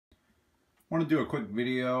want to do a quick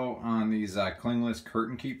video on these Clingless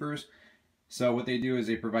Curtain Keepers. So what they do is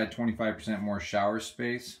they provide 25% more shower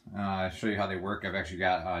space. I'll show you how they work. I've actually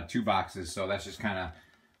got 2 boxes, so that's just kind of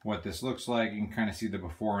what this looks like. You can kind of see the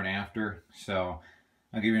before and after. So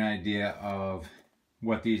I'll give you an idea of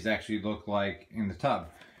what these actually look like in the tub.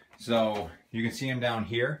 So you can see them down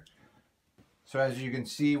here. So as you can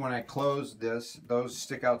see, when I close this, those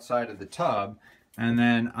stick outside of the tub. And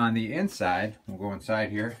then on the inside, we'll go inside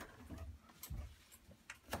here.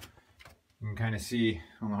 You can kind of see,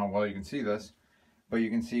 I don't know how well you can see this, but you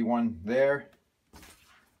can see one there,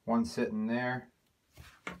 one sitting there,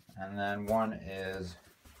 and then one is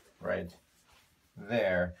right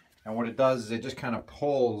there. And what it does is it just kind of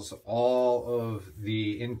pulls all of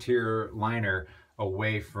the interior liner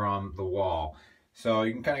away from the wall. So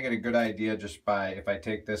you can kind of get a good idea just by, if I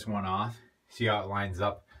take this one off, see how it lines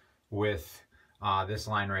up with this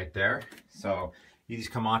line right there. So these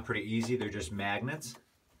come off pretty easy. They're just magnets.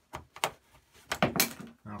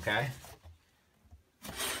 Okay.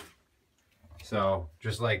 So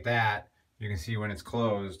just like that, you can see when it's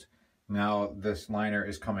closed, now this liner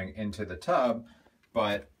is coming into the tub,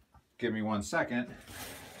 but give me 1 second.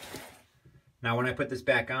 Now when I put this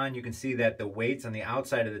back on, you can see that the weights on the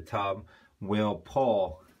outside of the tub will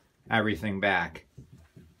pull everything back.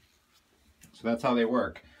 So that's how they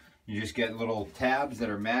work. You just get little tabs that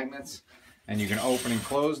are magnets, and you can open and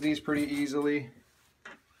close these pretty easily.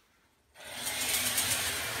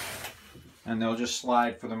 And they'll just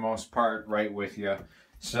slide for the most part right with you.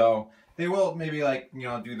 So they will maybe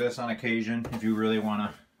do this on occasion if you really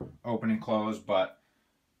want to open and close, but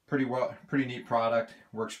pretty neat product,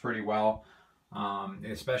 works pretty well.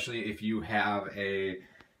 Especially if you have a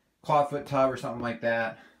clawfoot tub or something like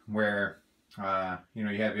that, where you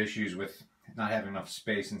have issues with not having enough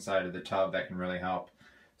space inside of the tub. That can really help.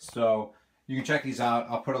 So you can check these out.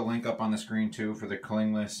 I'll put a link up on the screen too for the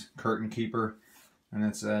Clingless Curtain Keeper, and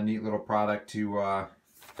it's a neat little product to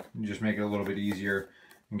just make it a little bit easier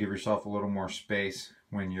and give yourself a little more space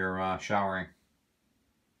when you're showering.